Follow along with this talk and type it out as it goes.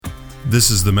This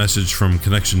is the message from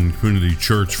Connection Community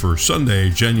Church for Sunday,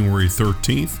 January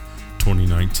 13th,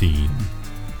 2019.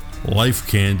 Life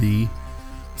Candy,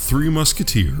 Three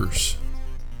Musketeers.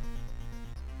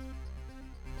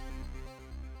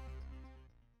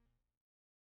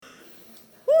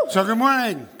 So good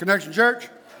morning, Connection Church.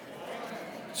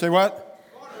 Say what?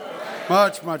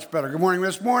 Much better. Good morning.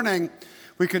 This morning,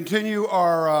 we continue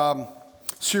our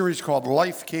series called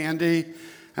Life Candy,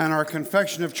 and our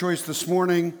confection of choice this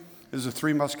morning is the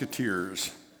Three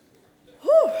Musketeers.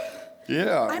 Whew.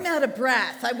 Yeah. I'm out of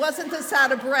breath. I wasn't this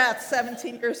out of breath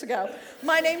 17 years ago.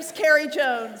 My name's Carrie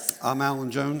Jones. I'm Alan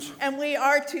Jones. And we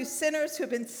are two sinners who have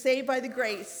been saved by the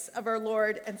grace of our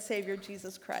Lord and Savior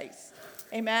Jesus Christ.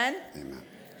 Amen? Amen.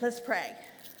 Let's pray.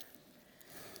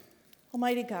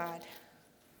 Almighty God,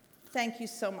 thank you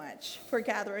so much for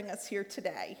gathering us here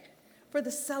today for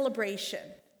the celebration.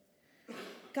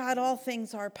 God, all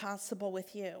things are possible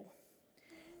with you.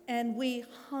 And we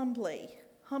humbly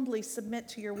submit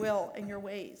to your will and your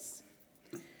ways.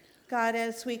 God,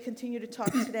 as we continue to talk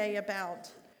today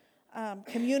about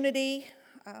community,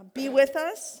 be with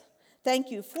us.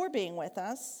 Thank you for being with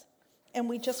us. And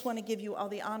we just want to give you all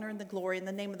the honor and the glory in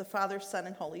the name of the Father, Son,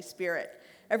 and Holy Spirit.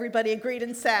 Everybody agreed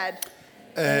and said,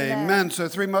 Amen. So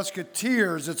Three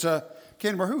Musketeers, it's a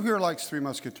candy bar. Who here likes Three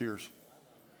Musketeers?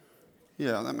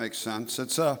 Yeah, that makes sense.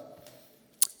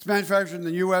 It's manufactured in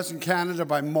the U.S. and Canada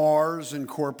by Mars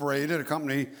Incorporated, a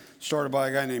company started by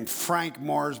a guy named Frank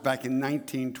Mars back in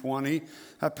 1920.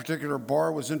 That particular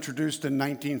bar was introduced in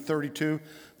 1932.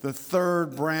 The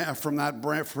third brand from that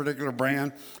particular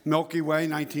brand, Milky Way,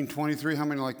 1923. How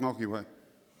many like Milky Way?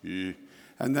 Yeah.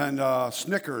 And then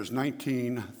Snickers,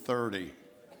 1930.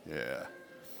 Yeah.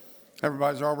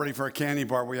 Everybody's all ready for a candy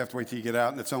bar. We have to wait till you get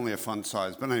out, and it's only a fun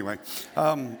size. But anyway.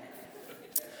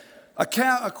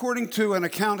 According to an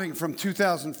accounting from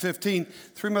 2015,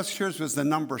 Three Musketeers was the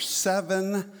number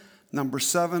seven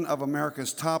of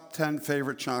America's top 10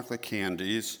 favorite chocolate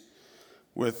candies,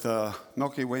 with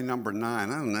Milky Way number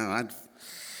 9. I don't know.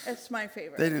 it's my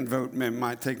favorite. They didn't vote.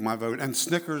 Might take my vote. And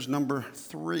Snickers number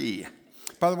 3.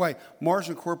 By the way, Mars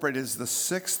Incorporated is the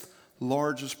 6th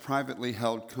largest privately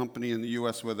held company in the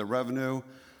U.S. with a revenue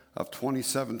of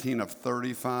 2017 of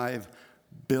 $35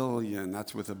 billion.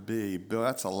 That's with a B.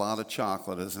 That's a lot of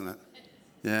chocolate, isn't it?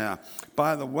 Yeah.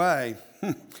 By the way,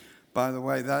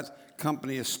 that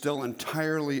company is still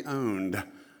entirely owned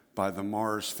by the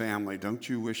Mars family. Don't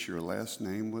you wish your last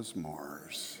name was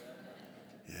Mars?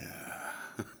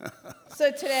 Yeah. So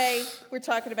today we're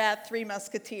talking about Three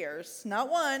Musketeers. Not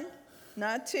one,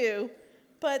 not two,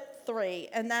 but 3.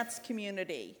 And that's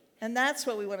community. And that's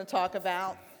what we want to talk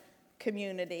about,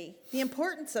 community. The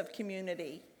importance of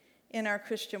community in our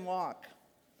Christian walk.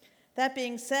 That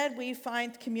being said, we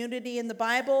find community in the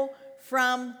Bible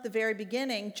from the very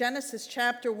beginning. Genesis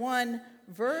chapter 1,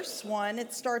 verse 1,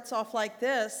 it starts off like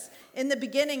this. In the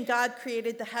beginning, God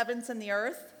created the heavens and the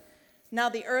earth. Now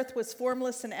the earth was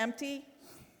formless and empty.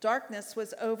 Darkness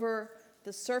was over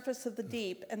the surface of the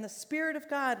deep, and the Spirit of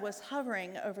God was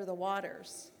hovering over the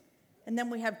waters. And then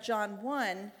we have John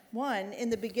 1, in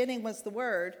the beginning was the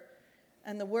Word,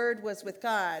 and the Word was with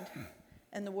God,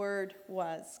 and the Word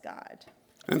was God.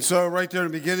 And so right there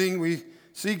in the beginning, we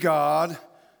see God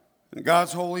and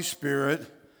God's Holy Spirit.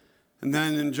 And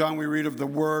then in John, we read of the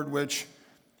Word, which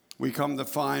we come to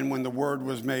find when the Word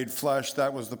was made flesh.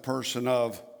 That was the person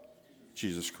of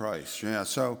Jesus Christ. Yeah,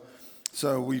 so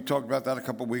we talked about that a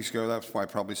couple weeks ago. That's why it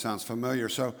probably sounds familiar.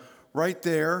 So right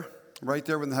there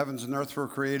when the heavens and earth were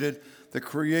created, the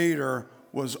Creator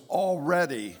was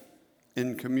already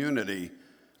in community.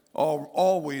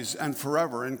 Always and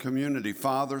forever in community,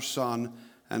 Father, Son,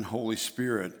 and Holy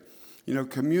Spirit. You know,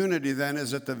 community then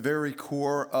is at the very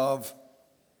core of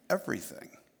everything.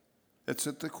 It's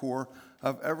at the core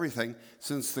of everything,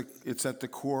 since it's at the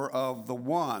core of the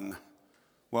one,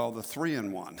 the 3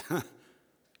 in 1.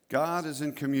 God is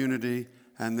in community,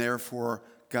 and therefore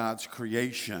God's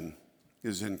creation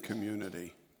is in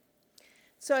community.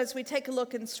 So as we take a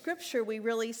look in Scripture, we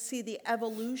really see the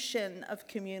evolution of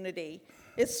community.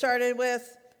 It started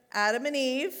with Adam and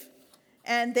Eve,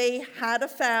 and they had a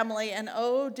family, and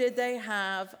oh, did they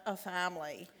have a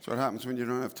family. That's what happens when you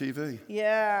don't have TV.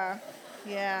 Yeah.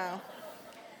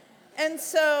 And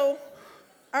so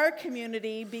our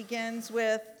community begins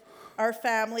with our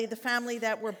family, the family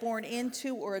that we're born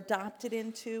into or adopted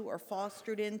into or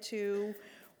fostered into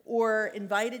or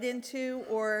invited into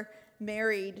or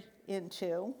married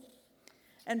into.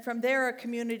 And from there, our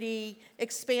community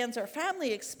expands, our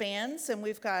family expands, and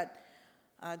we've got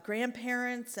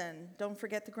grandparents, and don't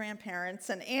forget the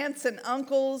grandparents, and aunts and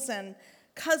uncles and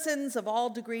cousins of all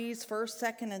degrees, first,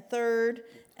 second, and third,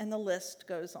 and the list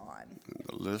goes on. And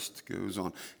the list goes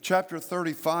on. Chapter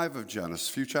 35 of Genesis,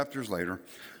 a few chapters later,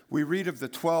 we read of the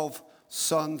 12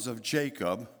 sons of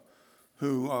Jacob,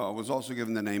 who was also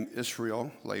given the name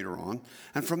Israel later on.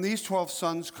 And from these 12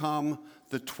 sons come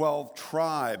the 12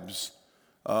 tribes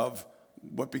of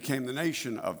what became the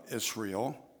nation of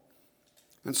Israel.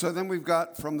 And so then we've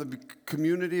got from the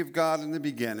community of God in the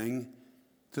beginning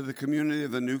to the community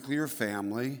of the nuclear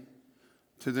family,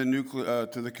 to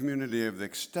the community of the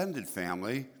extended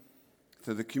family,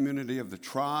 to the community of the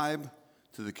tribe,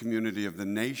 to the community of the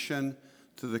nation,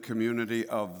 to the community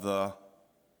of the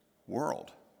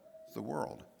world,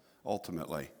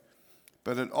 ultimately.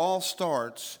 But it all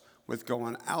starts with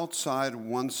going outside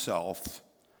oneself.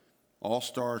 All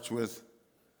starts with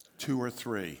 2 or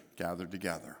 3 gathered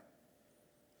together.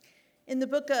 In the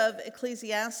book of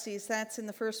Ecclesiastes, that's in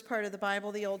the first part of the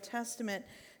Bible, the Old Testament,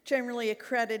 generally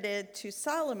accredited to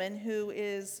Solomon, who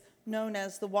is known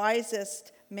as the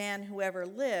wisest man who ever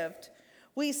lived.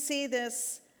 We see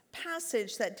this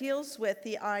passage that deals with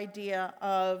the idea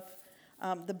of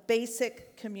the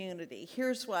basic community.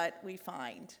 Here's what we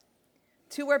find.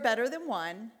 2 are better than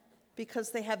 1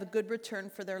 because they have a good return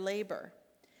for their labor.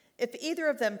 If either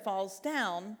of them falls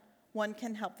down, one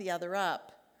can help the other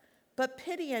up. But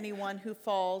pity anyone who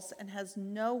falls and has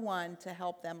no one to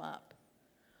help them up.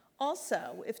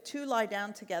 Also, if 2 lie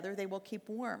down together, they will keep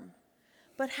warm.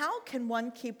 But how can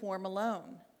one keep warm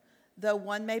alone? Though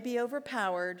one may be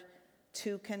overpowered,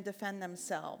 2 can defend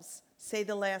themselves. Say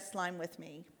the last line with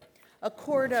me. A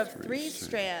cord of 3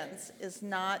 strands is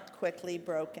not quickly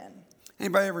broken.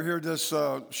 Anybody ever hear this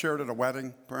shared at a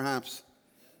wedding, perhaps?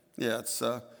 Yeah,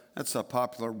 that's a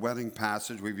popular wedding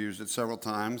passage. We've used it several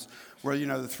times, where,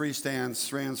 the 3 strands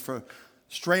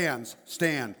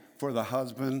stand for the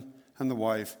husband and the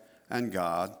wife and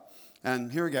God.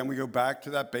 And here again, we go back to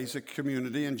that basic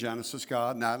community in Genesis,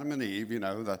 God and Adam and Eve,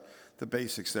 the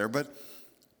basics there. But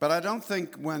I don't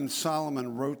think when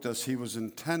Solomon wrote this, he was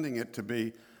intending it to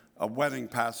be a wedding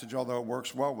passage, although it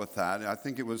works well with that. I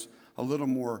think it was a little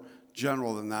more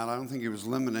general than that. I don't think he was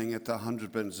limiting it to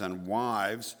husbands and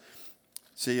wives.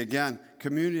 See, again,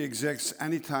 community exists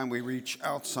anytime we reach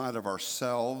outside of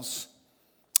ourselves,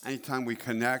 anytime we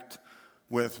connect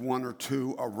with 1 or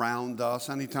 2 around us,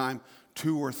 anytime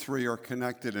 2 or 3 are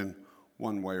connected in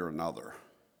one way or another.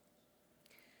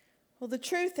 Well, the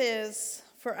truth is,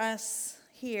 for us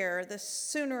here, that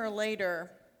sooner or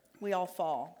later, we all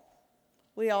fall.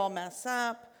 We all mess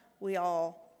up. We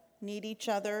all need each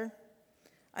other.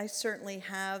 I certainly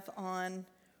have on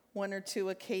 1 or 2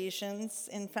 occasions.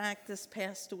 In fact, this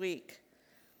past week,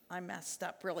 I messed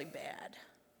up really bad.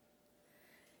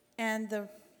 And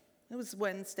it was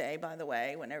Wednesday, by the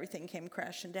way, when everything came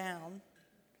crashing down.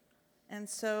 And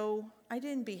so I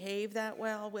didn't behave that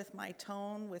well with my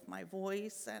tone, with my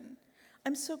voice. And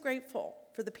I'm so grateful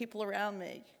for the people around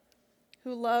me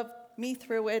who love me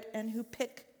through it and who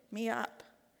pick me up.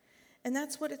 And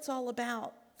that's what it's all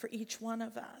about for each one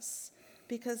of us.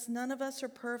 Because none of us are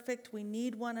perfect. We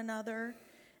need one another,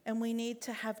 and we need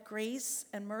to have grace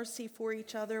and mercy for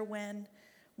each other when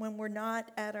we're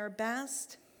not at our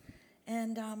best.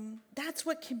 And that's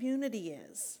what community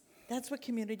is. That's what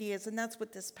community is, and that's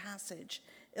what this passage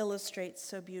illustrates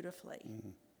so beautifully. Mm-hmm.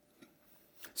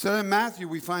 So in Matthew,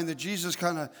 we find that Jesus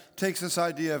kind of takes this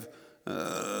idea of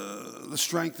the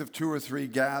strength of 2 or 3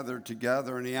 gathered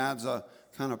together, and he adds a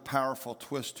kind of powerful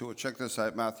twist to it. Check this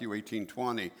out, Matthew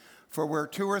 18:20. For where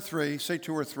 2 or 3, say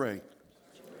 2 or 3.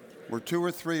 Where 2 or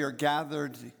 3 are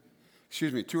gathered,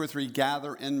 2 or 3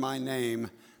 gather in my name,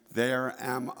 there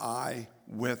am I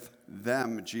with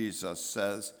them, Jesus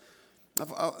says.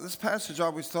 This passage I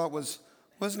always thought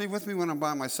wasn't he with me when I'm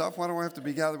by myself? Why do I have to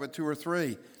be gathered with 2 or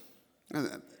 3?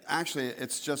 Actually,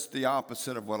 it's just the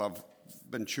opposite of what I've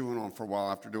been chewing on for a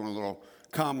while after doing a little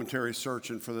commentary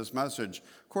searching for this message.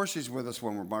 Of course, he's with us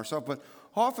when we're by ourselves, but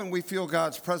often we feel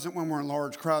God's present when we're in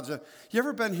large crowds. You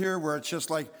ever been here where it's just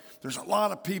like there's a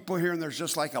lot of people here and there's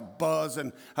just like a buzz?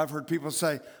 And I've heard people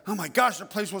say, oh my gosh, the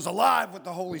place was alive with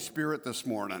the Holy Spirit this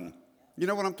morning. You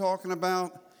know what I'm talking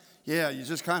about? Yeah, you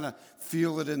just kind of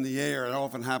feel it in the air. It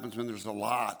often happens when there's a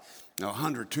lot,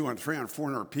 100, 200, 300,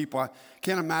 400 people. I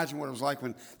can't imagine what it was like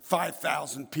when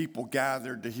 5,000 people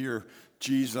gathered to hear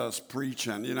Jesus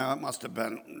preaching. It must have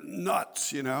been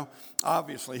nuts,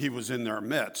 Obviously, he was in their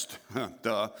midst.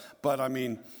 Duh. But,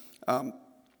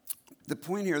 the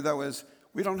point here, though, is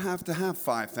we don't have to have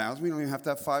 5,000. We don't even have to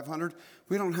have 500.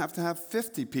 We don't have to have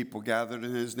 50 people gathered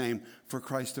in his name for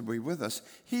Christ to be with us.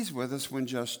 He's with us when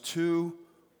just 2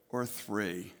 or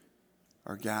 3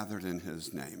 are gathered in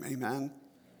his name. Amen?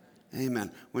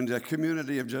 Amen. When the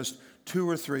community of just 2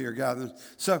 or 3 are gathered.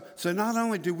 So not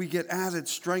only do we get added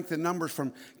strength in numbers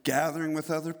from gathering with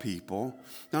other people,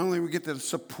 not only we get the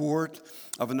support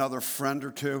of another friend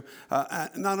or two,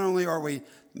 not only are we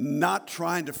not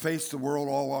trying to face the world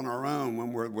all on our own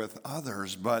when we're with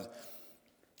others, but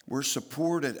we're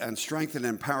supported and strengthened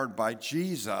and empowered by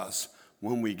Jesus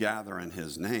when we gather in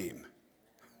his name.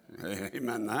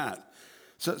 Amen that.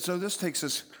 So this takes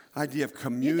this idea of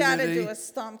community. You got to do a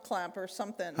stomp clap or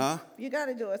something. Huh? You got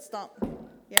to do a stomp.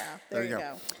 Yeah, there you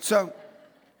go. So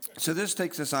this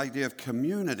takes this idea of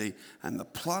community and the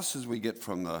pluses we get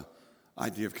from the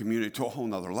idea of community to a whole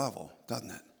nother level, doesn't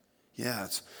it? Yeah,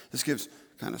 this gives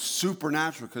kind of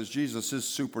supernatural, because Jesus is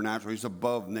supernatural. He's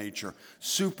above nature.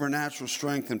 Supernatural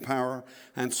strength and power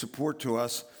and support to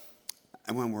us.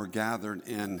 And when we're gathered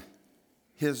in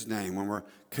his name, when we're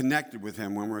connected with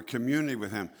him, when we're in community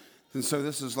with him. And so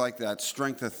this is like that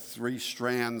strength of 3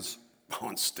 strands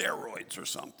on steroids or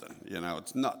something.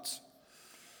 It's nuts.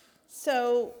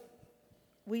 So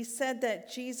we said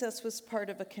that Jesus was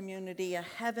part of a community, a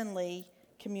heavenly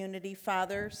community,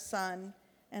 Father, Son,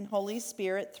 and Holy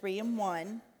Spirit, 3 in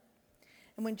 1.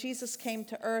 And when Jesus came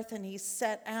to earth and he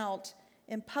set out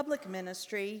in public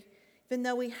ministry, even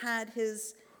though he had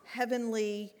his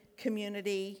heavenly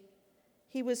community,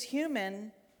 he was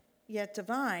human, yet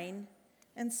divine,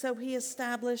 and so he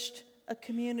established a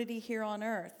community here on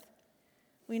earth.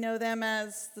 We know them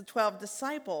as the 12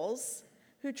 disciples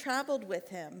who traveled with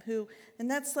him, and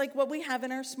that's like what we have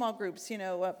in our small groups,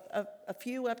 a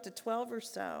few up to 12 or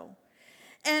so.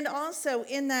 And also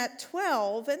in that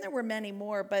 12, and there were many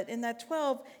more, but in that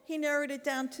 12, he narrowed it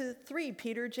down to 3,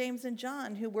 Peter, James, and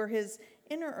John, who were his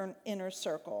inner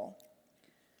circle.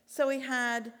 So he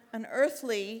had an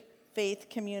earthly faith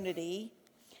community,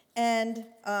 and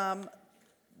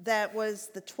that was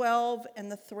the 12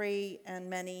 and the 3 and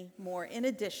many more, in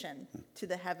addition to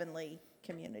the heavenly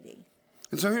community.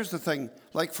 And so here's the thing,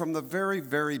 like from the very,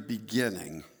 very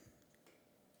beginning,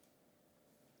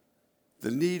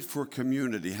 the need for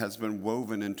community has been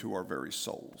woven into our very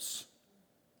souls.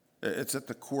 It's at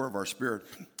the core of our spirit.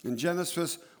 In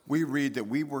Genesis, we read that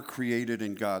we were created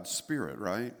in God's spirit,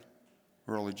 right?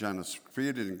 Early Genesis,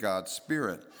 created in God's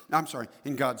spirit.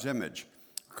 In God's image.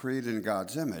 Created in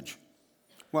God's image.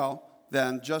 Well,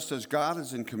 then, just as God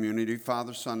is in community,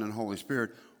 Father, Son, and Holy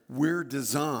Spirit, we're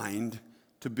designed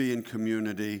to be in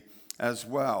community as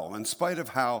well. In spite of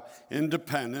how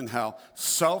independent, how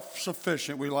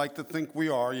self-sufficient we like to think we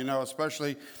are,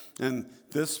 especially in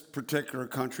this particular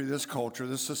country, this culture,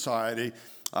 this society,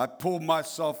 I pulled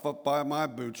myself up by my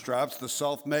bootstraps, the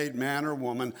self-made man or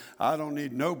woman. I don't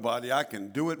need nobody. I can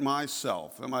do it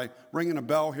myself. Am I ringing a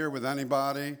bell here with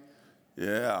anybody?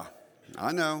 Yeah,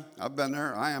 I know. I've been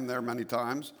there. I am there many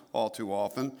times, all too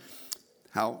often.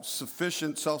 How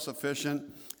sufficient,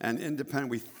 self-sufficient, and independent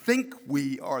we think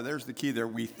we are. There's the key there.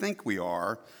 We think we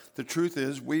are. The truth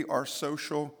is we are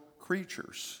social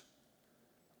creatures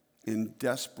in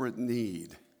desperate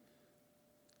need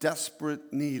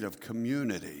of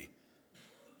community.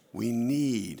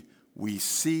 We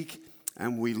seek,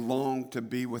 and we long to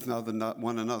be with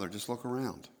one another. Just look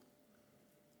around.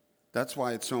 That's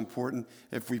why it's so important,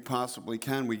 if we possibly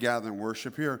can, we gather and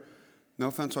worship here. No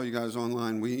offense, all you guys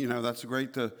online. That's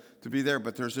great to be there,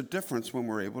 but there's a difference when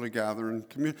we're able to gather and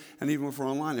communicate. And even if we're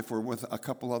online, if we're with a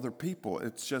couple other people,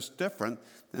 it's just different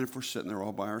than if we're sitting there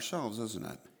all by ourselves, isn't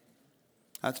it?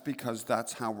 That's because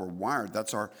that's how we're wired.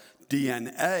 That's our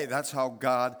DNA. That's how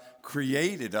God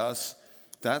created us.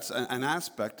 That's an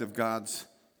aspect of God's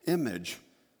image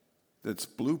that's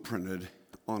blueprinted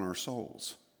on our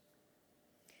souls.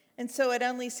 And so it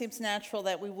only seems natural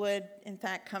that we would, in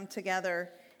fact, come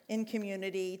together in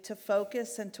community to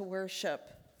focus and to worship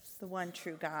the one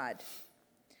true God,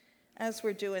 as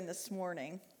we're doing this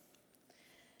morning.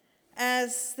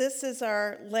 As this is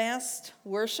our last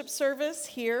worship service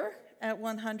here at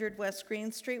 100 West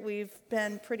Green Street, we've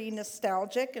been pretty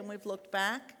nostalgic and we've looked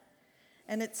back.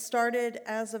 And it started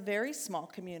as a very small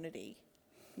community.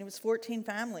 It was 14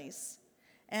 families.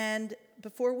 And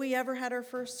before we ever had our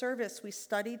first service, we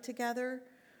studied together,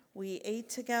 we ate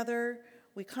together,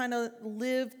 we kind of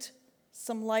lived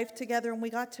some life together, and we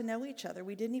got to know each other.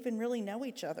 We didn't even really know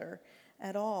each other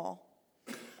at all.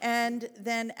 And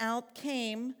then out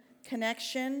came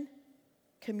Connection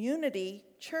Community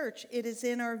Church. It is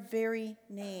in our very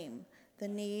name, the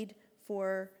need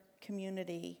for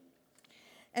community.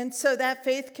 And so that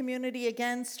faith community,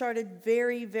 again, started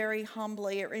very, very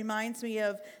humbly. It reminds me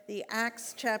of the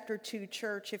Acts chapter 2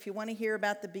 church. If you want to hear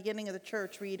about the beginning of the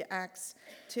church, read Acts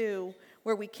 2,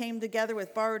 where we came together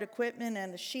with borrowed equipment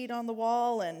and a sheet on the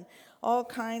wall and all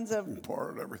kinds of,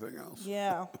 Part of everything else.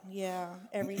 yeah,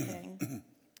 everything.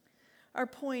 Our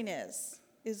point is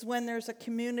when there's a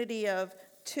community of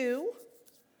 2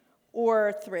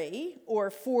 or 3 or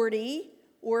 40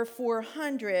 or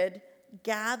 400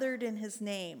 gathered in his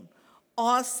name,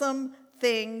 awesome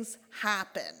things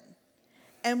happen.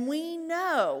 And we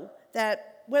know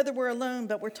that whether we're alone,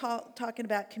 but we're talking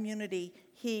about community,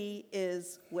 he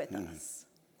is with us.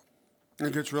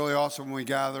 It gets really awesome when we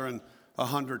gather in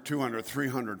 100, 200,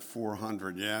 300,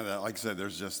 400. Yeah, that, like I said,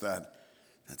 there's just that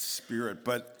spirit.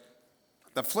 But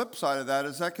the flip side of that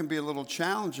is that can be a little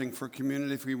challenging for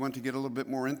community if we want to get a little bit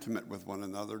more intimate with one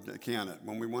another, can it?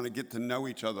 When we want to get to know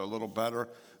each other a little better,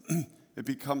 it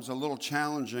becomes a little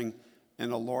challenging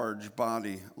in a large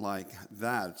body like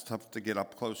that. It's tough to get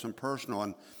up close and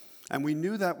personal. And we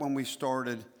knew that when we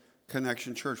started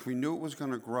Connection Church. We knew it was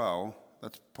going to grow.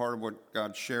 That's part of what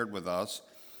God shared with us.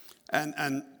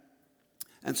 And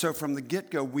so from the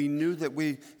get-go, we knew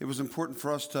that it was important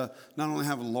for us to not only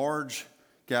have a large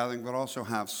gathering, but also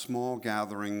have small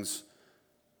gatherings,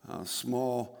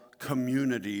 small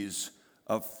communities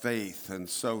of faith. And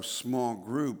so small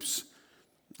groups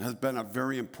has been a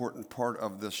very important part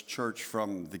of this church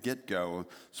from the get-go.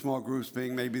 Small groups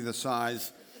being maybe the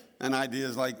size, and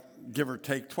ideas like give or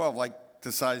take 12, like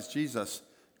the size Jesus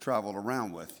traveled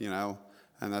around with,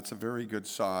 And that's a very good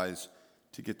size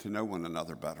to get to know one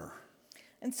another better.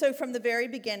 And so from the very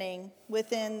beginning,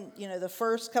 within the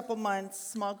first couple months,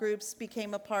 small groups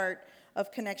became a part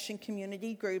of Connection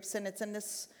community groups, and it's in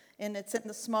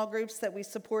the small groups that we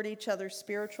support each other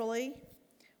spiritually.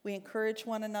 We encourage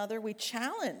one another. We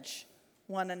challenge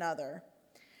one another.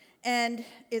 And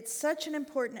it's such an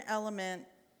important element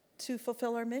to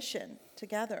fulfill our mission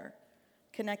together,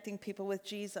 connecting people with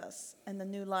Jesus and the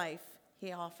new life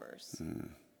he offers.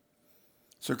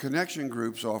 So connection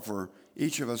groups offer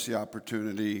each of us the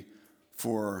opportunity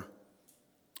for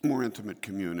more intimate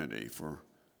community, for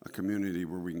a community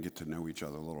where we can get to know each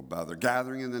other a little better.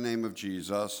 Gathering in the name of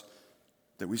Jesus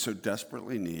that we so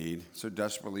desperately need, so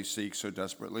desperately seek, so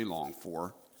desperately long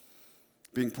for.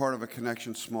 Being part of a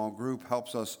connection small group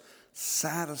helps us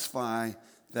satisfy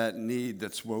that need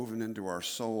that's woven into our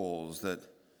souls,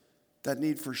 that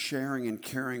need for sharing and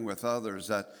caring with others,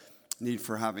 that need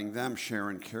for having them share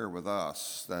and care with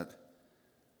us,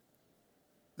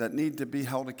 that need to be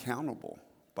held accountable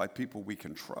by people we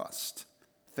can trust,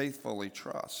 faithfully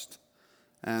trust,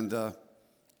 and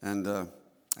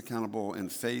accountable in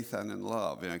faith and in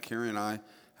love. Carrie and I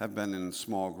have been in a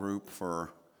small group from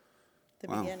the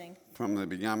beginning.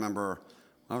 I remember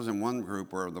I was in one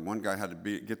group where the one guy had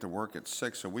to get to work at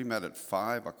 6, so we met at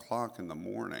 5 o'clock in the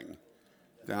morning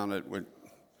down at,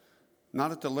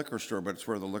 not at the liquor store, but it's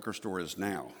where the liquor store is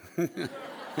now.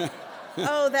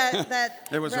 Oh, that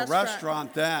It was a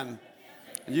restaurant then.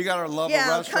 And you got to love a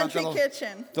restaurant. Country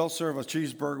kitchen. They'll serve a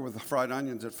cheeseburger with fried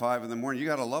onions at 5 in the morning. You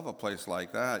got to love a place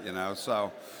like that,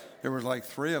 So there was like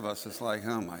 3 of us. It's like,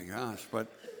 oh my gosh. But,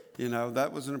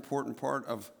 that was an important part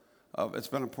of it's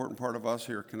been an important part of us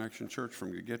here at Connection Church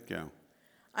from the get-go.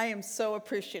 I am so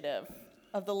appreciative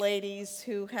of the ladies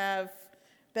who have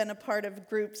been a part of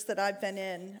groups that I've been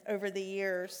in over the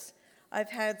years. I've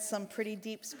had some pretty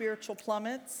deep spiritual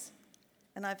plummets,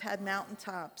 and I've had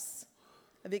mountaintops.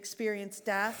 I've experienced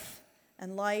death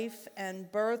and life and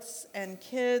births and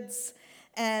kids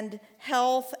and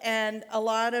health, and a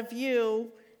lot of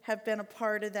you have been a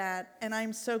part of that. And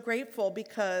I'm so grateful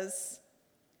because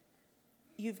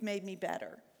you've made me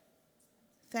better.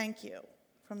 Thank you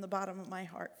from the bottom of my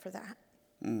heart for that.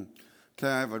 Okay,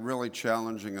 I have a really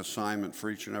challenging assignment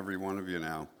for each and every one of you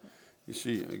now. You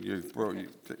see,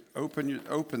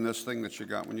 open this thing that you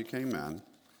got when you came in,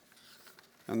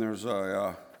 and there's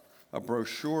a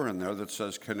brochure in there that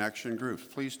says Connection Groups.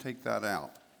 Please take that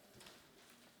out.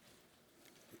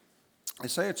 I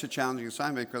say it's a challenging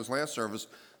assignment because last service,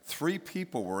 3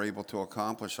 people were able to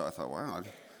accomplish it. I thought, wow, I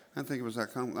didn't think it was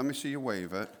that common. Let me see you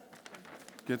wave it.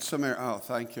 Get some air. Oh,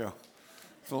 thank you.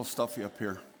 It's a little stuffy up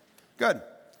here. Good.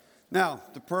 Now,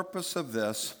 the purpose of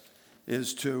this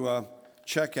is to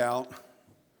check out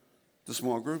the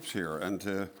small groups here and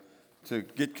to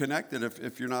get connected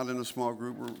if you're not in a small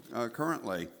group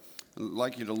currently. I'd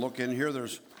like you to look in here.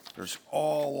 There's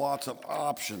lots of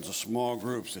options of small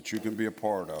groups that you can be a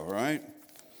part of, right?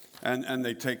 And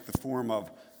they take the form of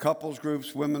couples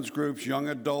groups, women's groups, young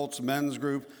adults, men's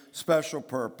group, special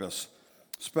purpose,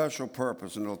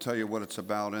 and it'll tell you what it's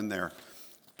about in there.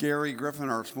 Gary Griffin,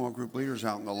 our small group leader's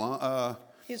out in the lawn.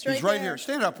 He's right here.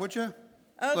 Stand up, would you?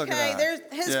 Okay, there's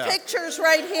his picture's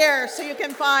right here, so you can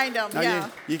find him.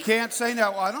 Now, you can't say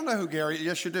now, well, I don't know who Gary is.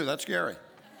 Yes, you do. That's Gary.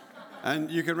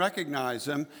 And you can recognize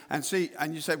him and see,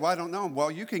 and you say, well, I don't know him. Well,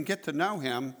 you can get to know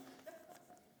him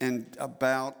in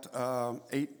about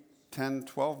 8, 10,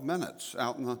 12 minutes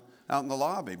out in the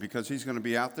lobby, because he's going to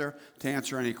be out there to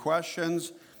answer any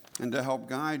questions and to help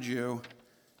guide you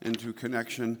into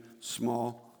Connection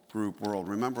small group world.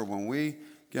 Remember, when we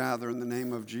gather in the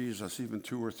name of Jesus, even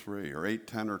 2 or 3 or 8,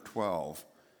 10 or 12,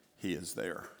 he is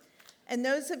there. And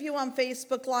those of you on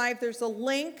Facebook Live, there's a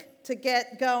link to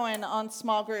get going on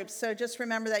small groups. So just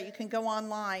remember that you can go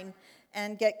online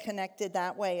and get connected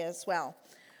that way as well.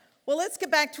 Well, let's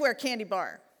get back to our candy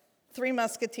bar, Three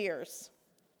Musketeers.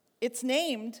 It's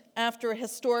named after a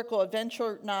historical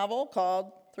adventure novel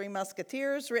called Three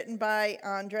Musketeers, written by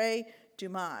André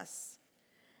Dumas.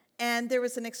 And there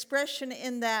was an expression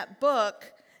in that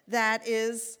book that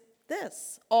is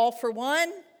this: all for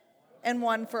one and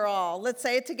one for all. Let's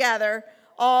say it together: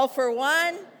 all for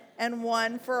one and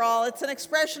one for all. It's an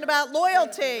expression about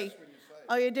loyalty.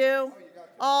 Oh, you do?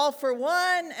 All for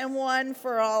one and one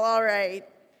for all. All right.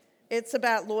 It's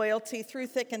about loyalty through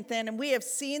thick and thin. And we have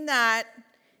seen that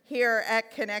here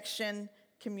at Connection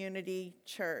Community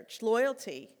Church.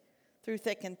 Loyalty through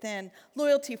thick and thin.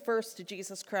 Loyalty first to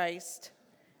Jesus Christ,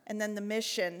 and then the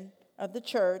mission of the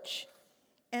church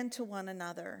and to one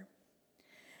another.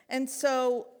 And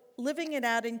so living it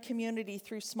out in community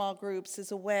through small groups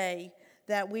is a way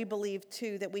that we believe,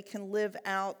 too, that we can live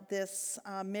out this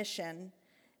mission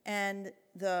and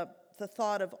the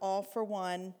thought of all for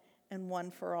one and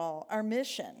one for all. Our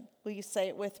mission, will you say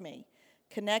it with me?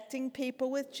 Connecting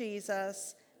people with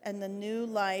Jesus and the new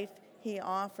life he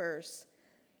offers.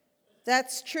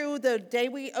 That's true the day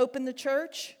we open the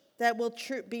church. That will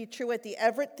be true at the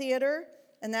Everett Theater,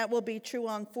 and that will be true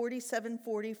on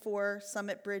 4744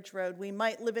 Summit Bridge Road. We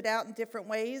might live it out in different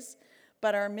ways,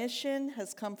 but our mission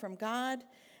has come from God.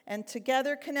 And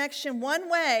together, Connection, one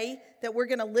way that we're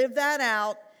going to live that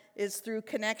out is through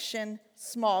Connection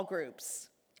small groups.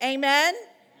 Amen?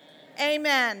 Amen?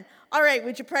 Amen. All right,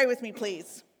 would you pray with me,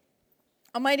 please?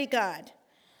 Almighty God,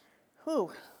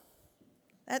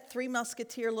 that Three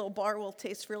Musketeer little bar will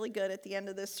taste really good at the end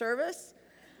of this service.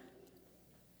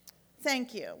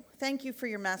 Thank you. Thank you for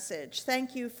your message.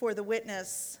 Thank you for the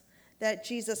witness that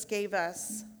Jesus gave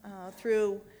us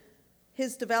through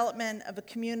his development of a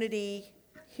community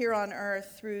here on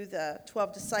earth through the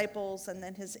 12 disciples and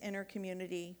then his inner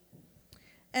community.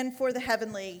 And for the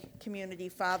heavenly community,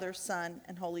 Father, Son,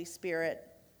 and Holy Spirit.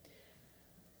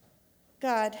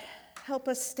 God, help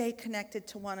us stay connected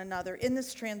to one another in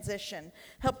this transition.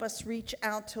 Help us reach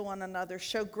out to one another.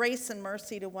 Show grace and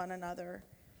mercy to one another,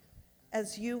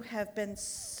 as you have been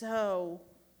so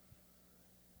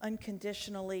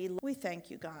unconditionally. We thank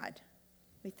you, God.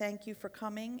 We thank you for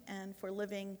coming and for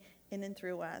living in and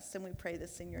through us, and we pray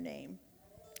this in your name.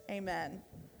 Amen.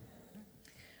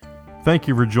 Thank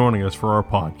you for joining us for our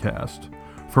podcast.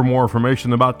 For more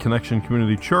information about Connection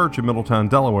Community Church in Middletown,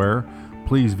 Delaware,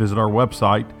 please visit our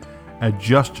website at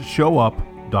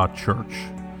justshowup.church.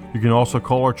 You can also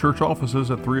call our church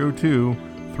offices at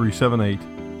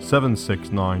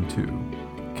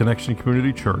 302-378-7692. Connection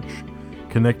Community Church,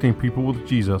 connecting people with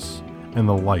Jesus and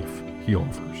the life he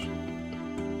offers.